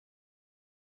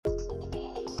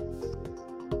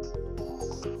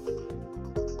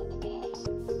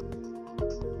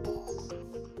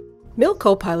MIL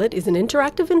CoPilot is an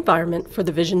interactive environment for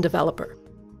the Vision developer.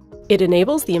 It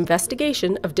enables the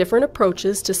investigation of different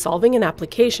approaches to solving an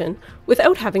application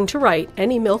without having to write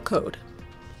any MIL code.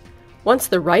 Once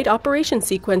the right operation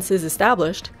sequence is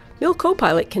established, MIL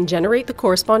CoPilot can generate the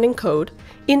corresponding code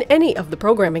in any of the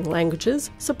programming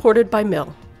languages supported by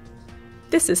MIL.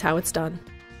 This is how it's done.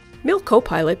 MIL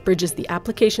CoPilot bridges the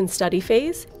application study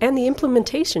phase and the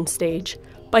implementation stage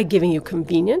by giving you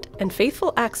convenient and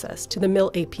faithful access to the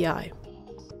MIL API.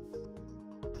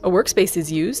 A workspace is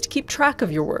used to keep track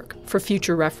of your work for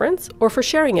future reference or for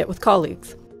sharing it with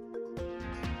colleagues.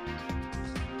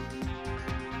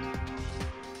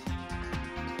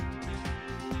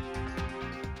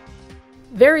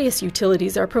 Various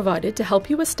utilities are provided to help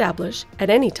you establish, at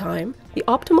any time, the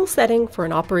optimal setting for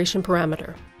an operation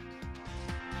parameter.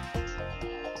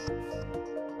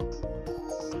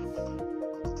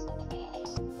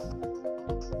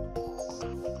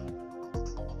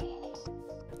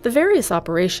 The various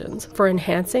operations for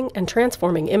enhancing and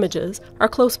transforming images are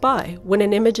close by when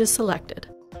an image is selected.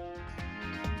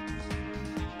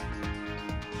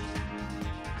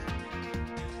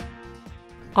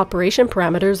 Operation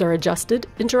parameters are adjusted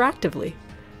interactively,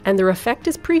 and their effect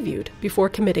is previewed before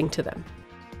committing to them.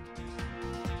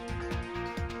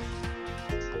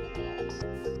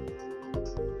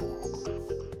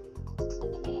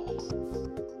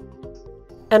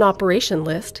 An operation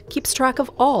list keeps track of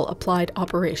all applied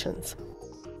operations.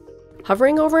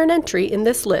 Hovering over an entry in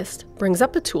this list brings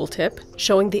up a tooltip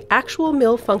showing the actual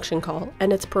MIL function call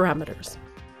and its parameters.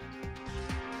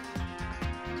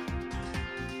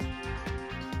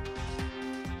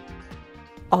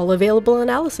 All available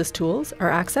analysis tools are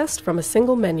accessed from a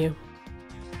single menu.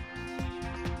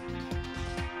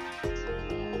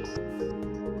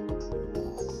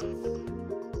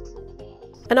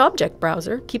 An object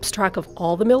browser keeps track of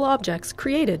all the MIL objects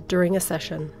created during a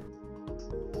session.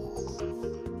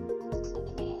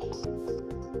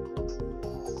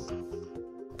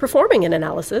 Performing an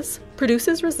analysis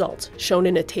produces results shown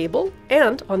in a table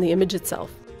and on the image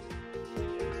itself.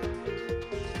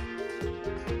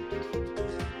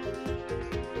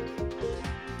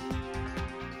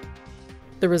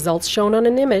 The results shown on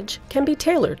an image can be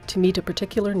tailored to meet a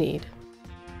particular need.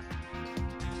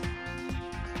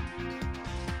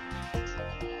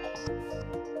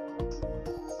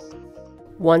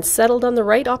 Once settled on the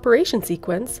right operation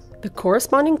sequence, the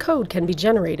corresponding code can be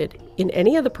generated in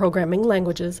any of the programming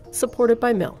languages supported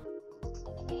by MIL.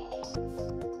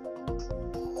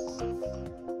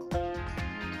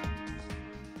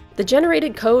 The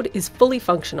generated code is fully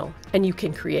functional, and you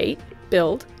can create,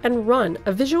 build, and run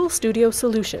a Visual Studio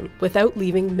solution without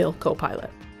leaving MIL CoPilot.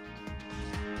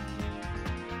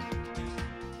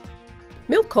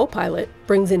 MIL CoPilot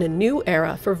brings in a new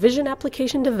era for vision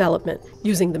application development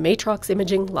using the Matrox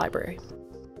imaging library.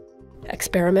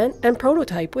 Experiment and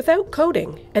prototype without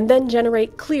coding, and then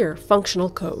generate clear functional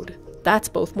code. That's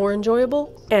both more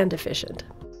enjoyable and efficient.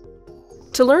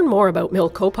 To learn more about MIL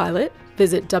CoPilot,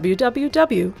 visit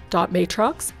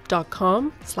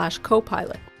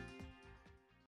www.matrox.com/copilot.